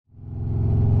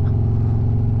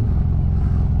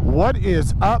What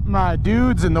is up, my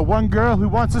dudes and the one girl who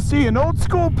wants to see an old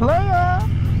school player?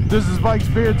 This is Bikes,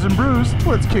 Beards, and Brews.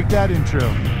 Let's kick that intro.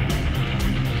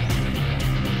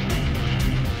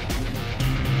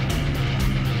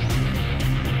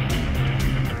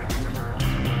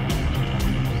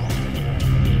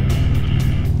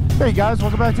 Hey guys,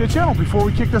 welcome back to the channel. Before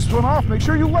we kick this one off, make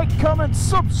sure you like, comment,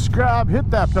 subscribe, hit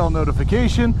that bell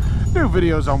notification. New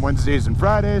videos on Wednesdays and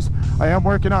Fridays. I am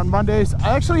working on Mondays.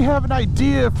 I actually have an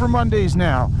idea for Mondays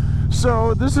now.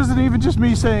 So this isn't even just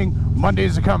me saying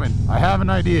Mondays are coming. I have an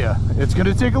idea. It's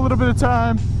gonna take a little bit of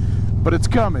time, but it's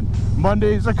coming.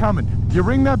 Mondays are coming. You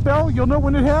ring that bell, you'll know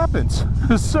when it happens.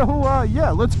 So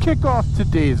yeah, let's kick off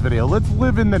today's video. Let's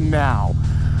live in the now.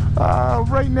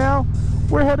 Right now,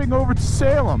 we're heading over to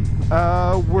Salem.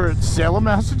 We're at Salem,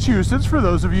 Massachusetts, for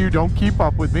those of you who don't keep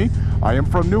up with me. I am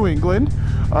from New England.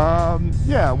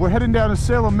 Yeah, we're heading down to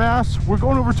Salem, Mass. We're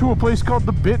going over to a place called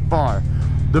the Bit Bar.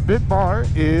 The Bit Bar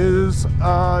is,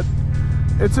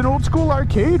 it's an old school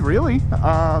arcade, really.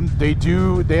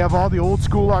 They have all the old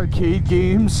school arcade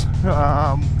games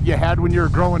you had when you were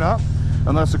growing up.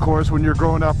 Unless, of course, when you're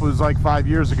growing up was like 5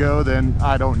 years ago, then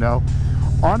I don't know.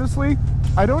 Honestly,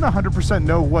 I don't 100%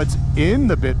 know what's in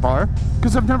the Bit Bar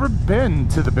because I've never been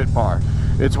to the Bit Bar.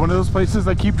 It's one of those places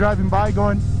I keep driving by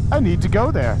going, I need to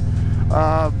go there.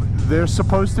 They're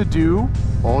supposed to do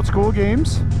old school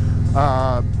games,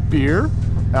 beer,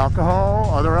 alcohol,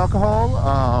 other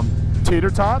alcohol, tater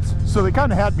tots. So they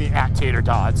kind of had me at tater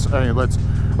tots. I mean,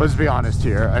 let's be honest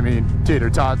here. I mean, tater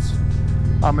tots.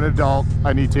 I'm an adult.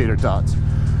 I need tater tots.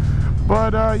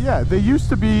 But yeah, they used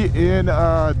to be in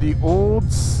the old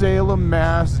Salem,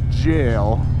 Mass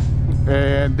jail,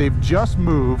 and they've just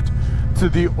moved to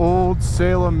the old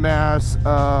Salem, Mass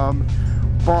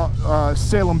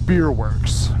Salem Beer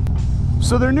Works.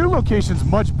 So their new location's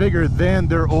much bigger than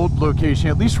their old location,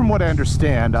 at least from what I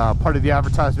understand. Part of the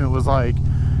advertisement was like,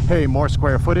 hey, more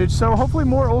square footage, so hopefully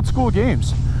more old school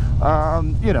games.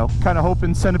 You know, kind of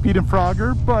hoping Centipede and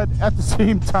Frogger, but at the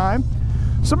same time,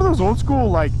 some of those old school,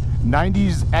 like,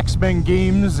 90s X-Men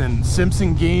games and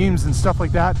Simpson games and stuff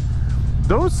like that,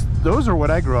 those are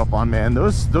what I grew up on, man.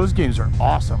 Those games are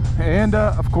awesome. And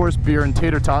of course, beer and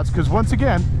tater tots, because once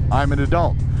again, I'm an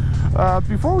adult.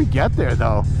 Before we get there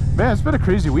though, man, it's been a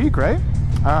crazy week, right?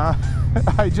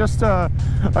 I just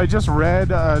read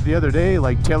the other day,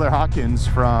 like, Taylor Hawkins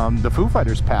from the Foo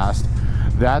Fighters passed.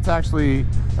 That's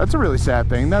a really sad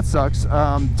thing. That sucks.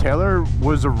 Taylor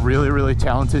was a really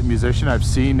talented musician. I've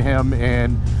seen him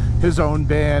in his own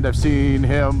band. I've seen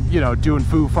him, you know, doing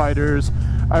Foo Fighters.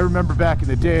 I remember back in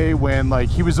the day when, like,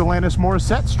 he was Alanis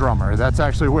Morissette's drummer. That's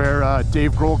actually where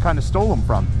Dave Grohl kind of stole him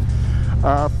from.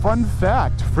 Fun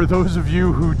fact, for those of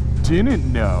you who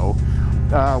didn't know,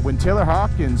 when Taylor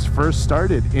Hawkins first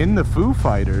started in the Foo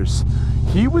Fighters,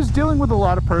 he was dealing with a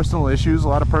lot of personal issues, a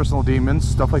lot of personal demons,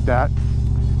 stuff like that.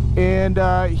 And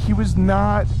he was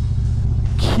not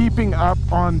keeping up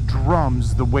on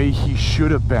drums the way he should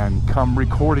have been come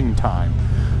recording time.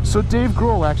 So Dave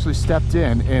Grohl actually stepped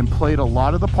in and played a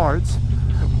lot of the parts,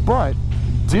 but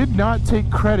did not take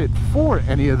credit for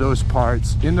any of those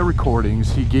parts in the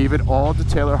recordings. He gave it all to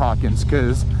Taylor Hawkins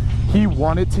because he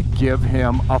wanted to give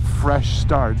him a fresh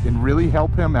start and really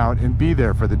help him out and be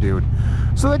there for the dude.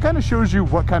 So that kind of shows you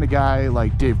what kind of guy,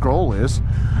 like, Dave Grohl is.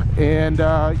 And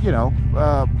you know,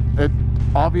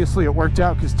 obviously it worked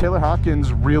out because Taylor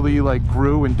Hawkins really, like,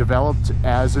 grew and developed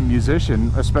as a musician,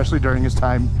 especially during his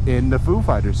time in the Foo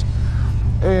Fighters.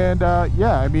 And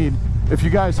yeah, I mean, if you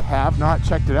guys have not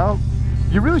checked it out,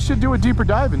 you really should do a deeper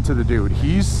dive into the dude.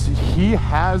 He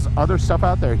has other stuff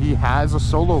out there. He has a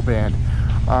solo band.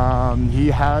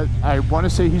 I want to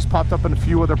say he's popped up in a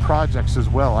few other projects as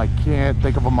well. I can't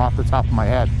think of them off the top of my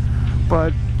head,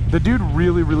 but the dude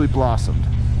really blossomed.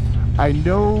 I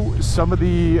know some of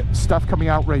the stuff coming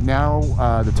out right now,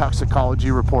 the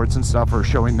toxicology reports and stuff are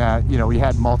showing that, you know, he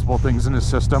had multiple things in his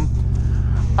system.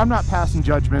 I'm not passing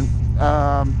judgment.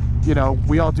 You know,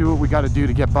 we all do what we got to do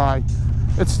to get by.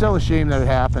 It's still a shame that it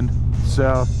happened.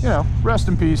 So, you know, rest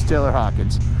in peace, Taylor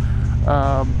Hawkins.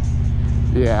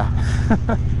 Yeah.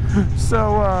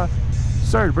 So,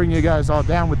 sorry to bring you guys all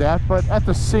down with that, but at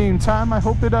the same time, I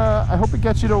hope it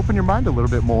gets you to open your mind a little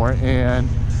bit more and,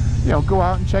 you know, go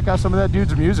out and check out some of that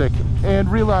dude's music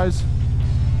and realize,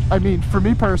 I mean, for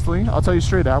me personally, I'll tell you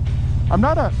straight out, I'm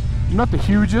not the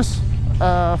hugest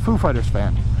Foo Fighters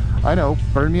fan. I know,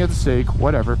 burn me at the stake,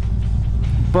 whatever.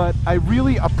 But I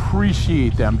really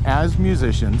appreciate them as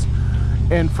musicians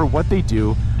and for what they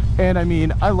do. And I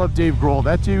mean, I love Dave Grohl.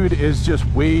 That dude is just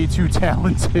way too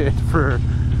talented for,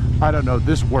 I don't know,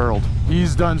 this world.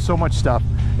 He's done so much stuff.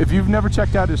 If you've never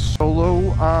checked out his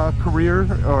solo career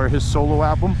or his solo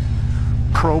album,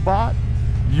 Probot,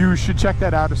 you should check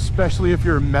that out, especially if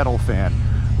you're a metal fan.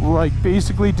 Like,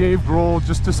 basically Dave Grohl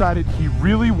just decided he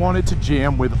really wanted to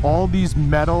jam with all these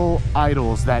metal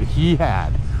idols that he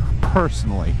had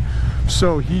personally.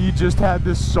 So he just had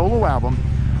this solo album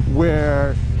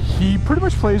where he pretty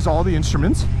much plays all the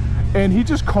instruments, and he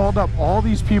just called up all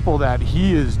these people that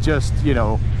he is just, you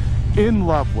know, in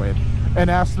love with, and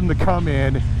asked them to come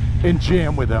in and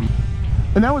jam with him.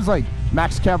 And that was like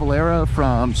Max Cavalera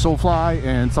from Soulfly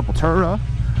and Sepultura,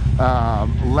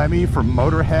 Lemmy from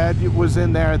Motorhead was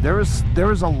in there. There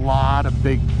was a lot of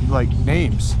big, like,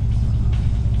 names.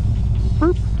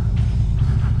 Boop.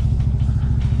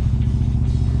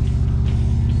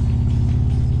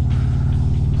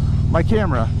 My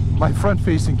camera, my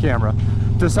front-facing camera,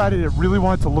 decided it really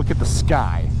wanted to look at the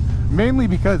sky, mainly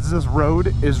because this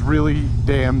road is really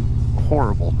damn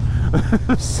horrible.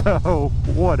 So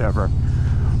whatever.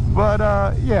 But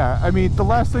yeah, I mean, the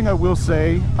last thing I will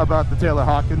say about the Taylor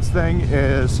Hawkins thing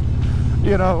is,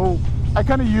 you know, I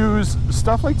kind of use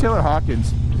stuff like Taylor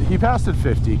Hawkins. He passed at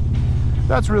 50.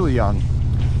 That's really young.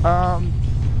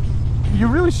 You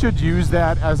really should use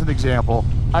that as an example.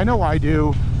 I know I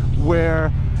do,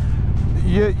 where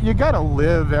you gotta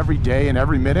live every day and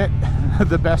every minute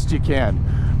the best you can,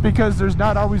 because there's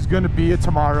not always going to be a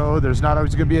tomorrow, there's not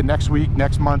always going to be a next week,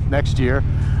 next month, next year.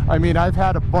 I mean, I've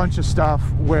had a bunch of stuff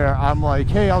where I'm like,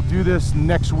 hey, I'll do this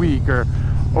next week,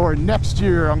 or next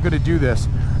year I'm going to do this,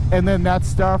 and then that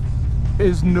stuff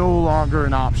is no longer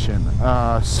an option.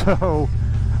 So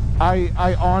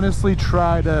I honestly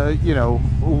try to, you know,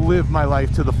 live my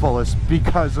life to the fullest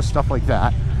because of stuff like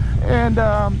that. And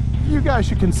you guys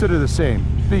should consider the same,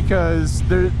 because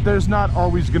there's not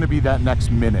always going to be that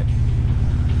next minute.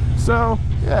 So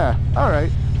yeah, all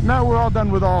right, now we're all done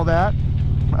with all that.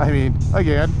 I mean,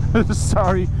 again,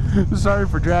 sorry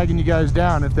for dragging you guys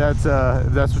down if that's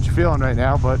what you're feeling right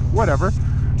now, but whatever.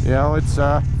 You know, it's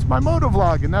my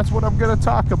motovlog, and that's what I'm gonna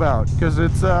talk about, because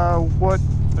it's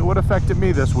what affected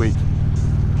me this week.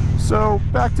 So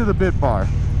back to the Bit Bar.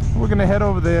 We're gonna head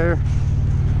over there.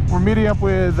 We're meeting up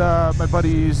with my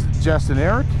buddies Jess and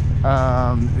Eric.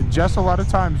 Jess a lot of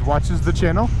times watches the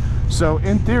channel, so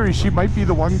in theory she might be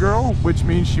the one girl, which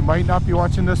means she might not be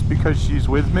watching this because she's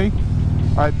with me.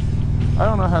 I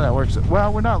don't know how that works.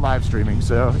 Well, we're not live streaming,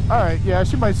 so all right, yeah,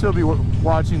 she might still be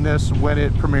watching this when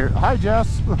it premieres. Hi,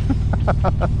 Jess.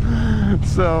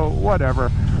 So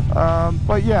whatever.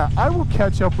 But yeah, I will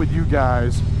catch up with you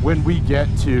guys when we get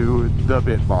to the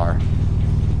Bit Bar.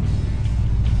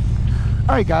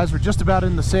 Alright guys, we're just about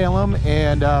in the Salem,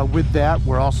 and with that,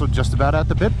 we're also just about at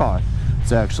the Bit Bar.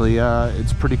 It's actually,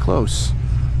 it's pretty close.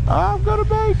 I'm gonna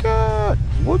make it!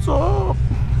 What's up?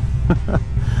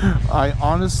 I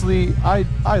honestly, I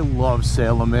love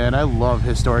Salem, man. I love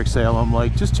historic Salem.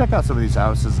 Like, just check out some of these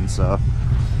houses and stuff.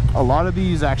 A lot of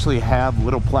these actually have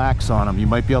little plaques on them. You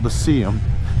might be able to see them,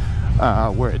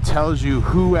 where it tells you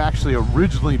who actually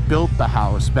originally built the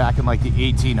house back in like the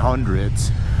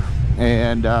 1800s.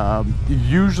 And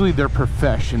usually their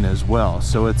profession as well.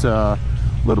 So it's a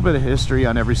little bit of history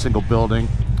on every single building.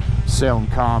 Salem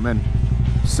Common,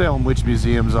 Salem Witch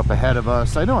Museum's up ahead of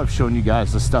us. I know I've shown you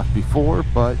guys this stuff before,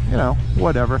 but you know,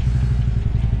 whatever.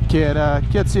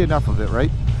 Can't see enough of it,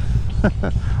 right?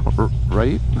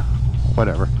 Right?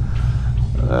 Whatever.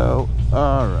 Oh,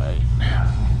 all right.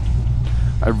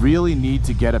 I really need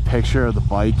to get a picture of the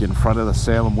bike in front of the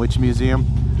Salem Witch Museum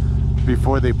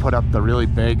before they put up the really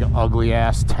big, ugly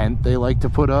ass tent they like to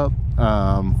put up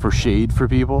for shade for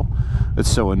people. It's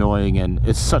so annoying, and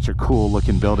it's such a cool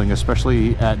looking building,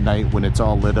 especially at night when it's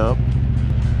all lit up.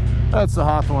 That's the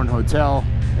Hawthorne Hotel.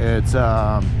 It's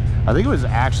I think it was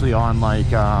actually on like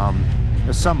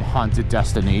some haunted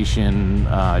destination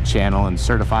channel, and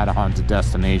certified a haunted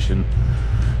destination.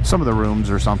 Some of the rooms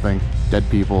or something, dead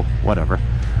people, whatever.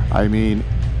 I mean,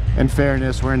 in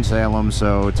fairness, we're in Salem,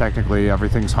 so technically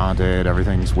everything's haunted,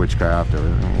 everything's witchcraft, or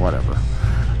whatever.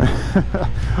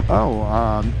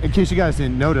 Oh, in case you guys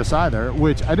didn't notice either,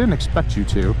 which I didn't expect you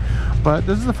to, but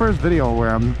this is the first video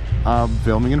where I'm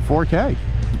filming in 4K.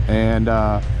 And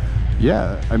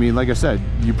yeah, I mean, like I said,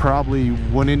 you probably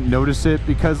wouldn't notice it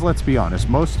because, let's be honest,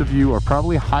 most of you are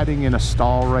probably hiding in a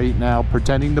stall right now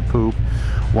pretending to poop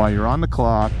while you're on the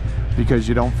clock because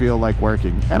you don't feel like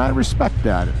working, and I respect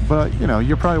that. But you know,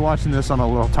 you're probably watching this on a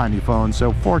little tiny phone,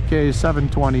 so 4K,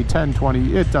 720,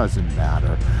 1020, it doesn't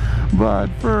matter. But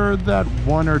for that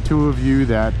one or two of you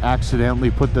that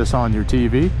accidentally put this on your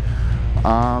TV,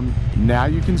 now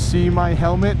you can see my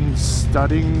helmet and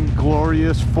stunning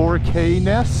glorious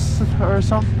 4K-ness or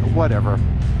something, whatever.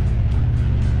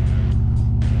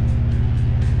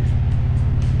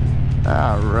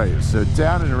 Alright, so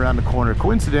down and around the corner,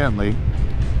 coincidentally,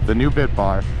 the new Bit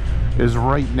Bar is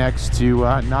right next to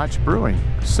Notch Brewing.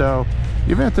 So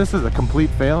even if this is a complete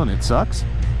fail and it sucks,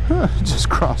 just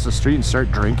cross the street and start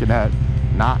drinking at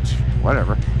Notch,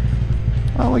 whatever.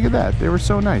 Oh, look at that. They were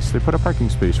so nice. They put a parking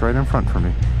space right in front for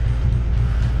me.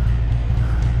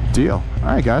 Deal.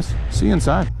 Alright guys, see you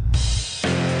inside.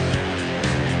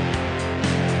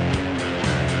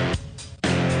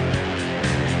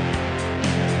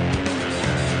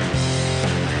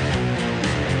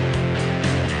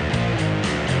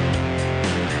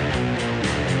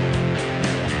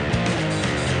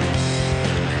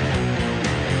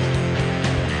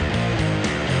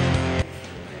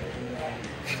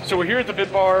 So we're here at the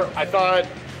Bit Bar. I thought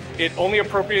it only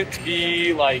appropriate to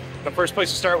be like, the first place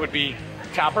to start would be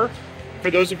Tapper. For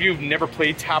those of you who've never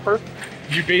played Tapper,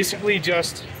 you basically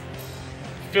just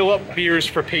fill up beers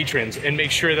for patrons and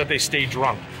make sure that they stay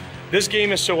drunk. This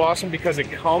game is so awesome because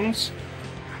it comes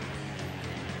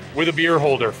with a beer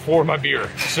holder for my beer.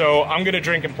 So I'm gonna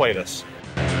drink and play this.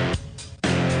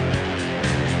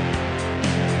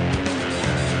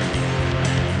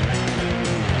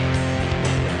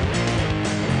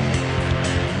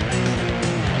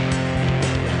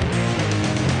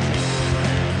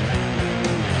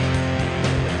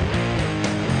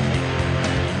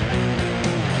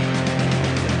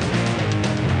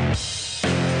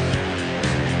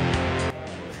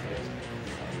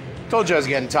 Told you I was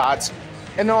getting tots.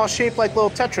 And they're all shaped like little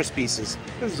Tetris pieces.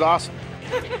 This is awesome.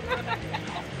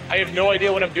 I have no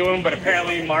idea what I'm doing, but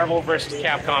apparently Marvel vs.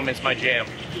 Capcom is my jam.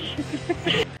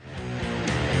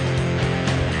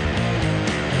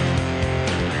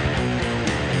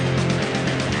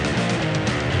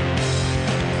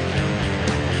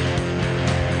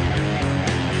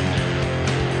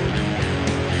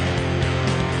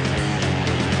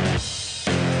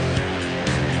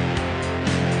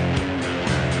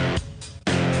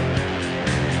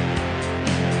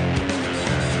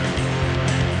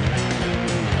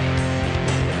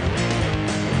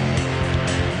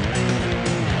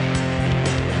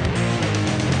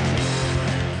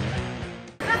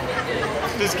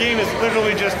 This game is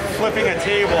literally just flipping a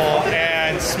table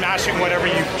and smashing whatever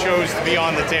you chose to be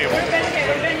on the table.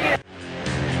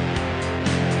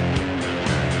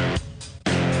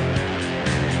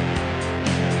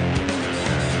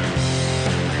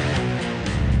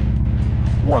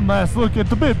 One last look at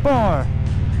the Bit Bar.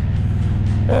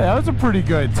 Yeah, that was a pretty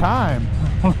good time.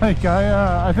 Like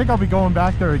I think I'll be going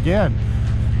back there again.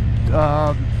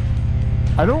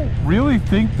 I don't really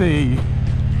think they.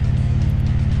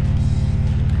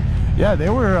 Yeah, they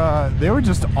were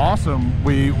just awesome.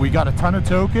 We got a ton of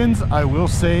tokens. I will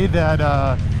say that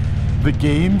the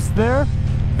games there,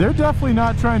 they're definitely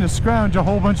not trying to scrounge a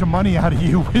whole bunch of money out of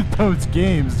you with those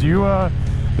games.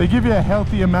 They give you a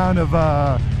healthy amount of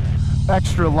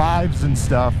extra lives and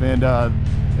stuff, and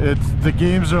the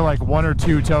games are like 1 or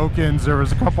 2 tokens. There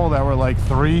was a couple that were like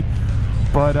 3,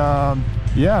 but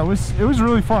yeah, it was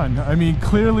really fun. I mean,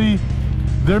 clearly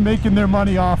they're making their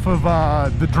money off of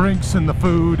the drinks and the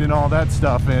food and all that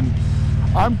stuff, and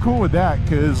I'm cool with that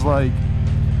because like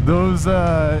those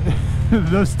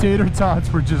those tater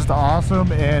tots were just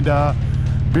awesome, and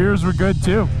beers were good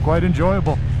too, quite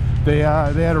enjoyable. They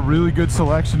had a really good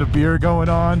selection of beer going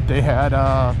on. They had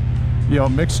you know,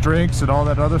 mixed drinks and all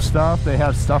that other stuff. They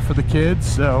have stuff for the kids,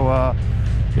 so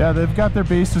yeah, they've got their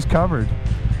bases covered.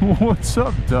 What's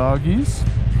up, doggies?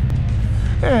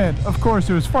 And of course,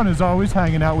 it was fun as always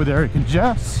hanging out with Eric and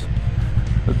Jess.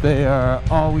 They are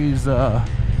always a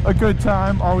good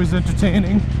time, always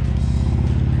entertaining.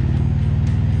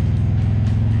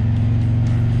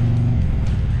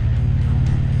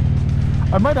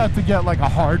 I might have to get like a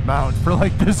hard mount for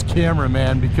like this camera,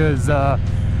 man, because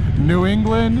New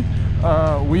England,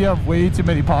 we have way too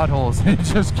many potholes. It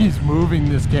just keeps moving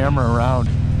this camera around.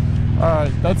 All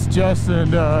right, that's Jess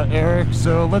and Eric,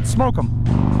 so let's smoke them.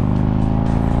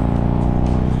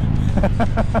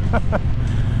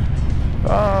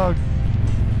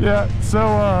 Yeah,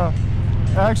 so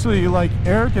actually, like,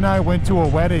 Eric and I went to a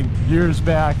wedding years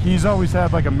back. He's always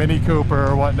had like a Mini Cooper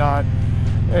or whatnot,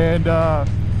 and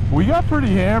we got pretty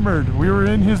hammered. We were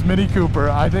in his Mini Cooper.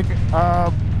 I think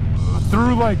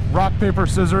through like rock, paper,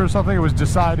 scissors or something, it was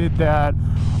decided that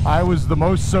I was the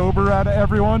most sober out of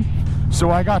everyone, so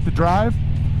I got to drive.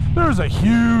 There was a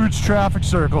huge traffic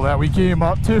circle that we came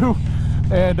up to,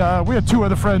 and we had 2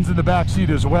 other friends in the back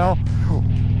seat as well.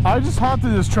 I just hopped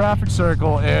in this traffic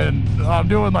circle and I'm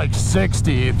doing like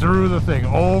 60 through the thing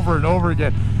over and over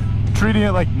again, treating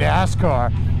it like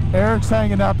NASCAR. Eric's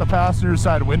hanging out the passenger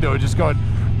side window just going,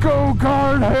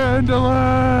 go-kart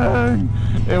handling.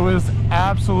 It was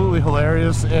absolutely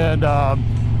hilarious, and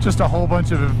just a whole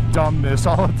bunch of dumbness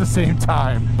all at the same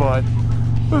time, but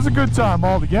it was a good time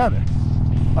all together.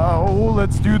 Oh,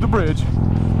 let's do the bridge.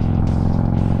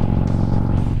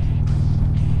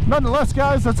 Nonetheless,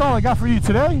 guys, that's all I got for you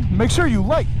today. Make sure you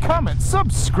like, comment,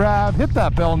 subscribe, hit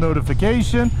that bell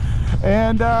notification,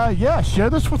 and yeah, share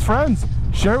this with friends,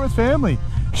 share it with family,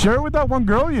 share it with that one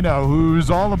girl you know who's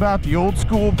all about the old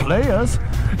school players.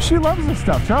 She loves this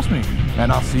stuff, trust me.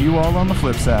 And I'll see you all on the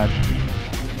flip side.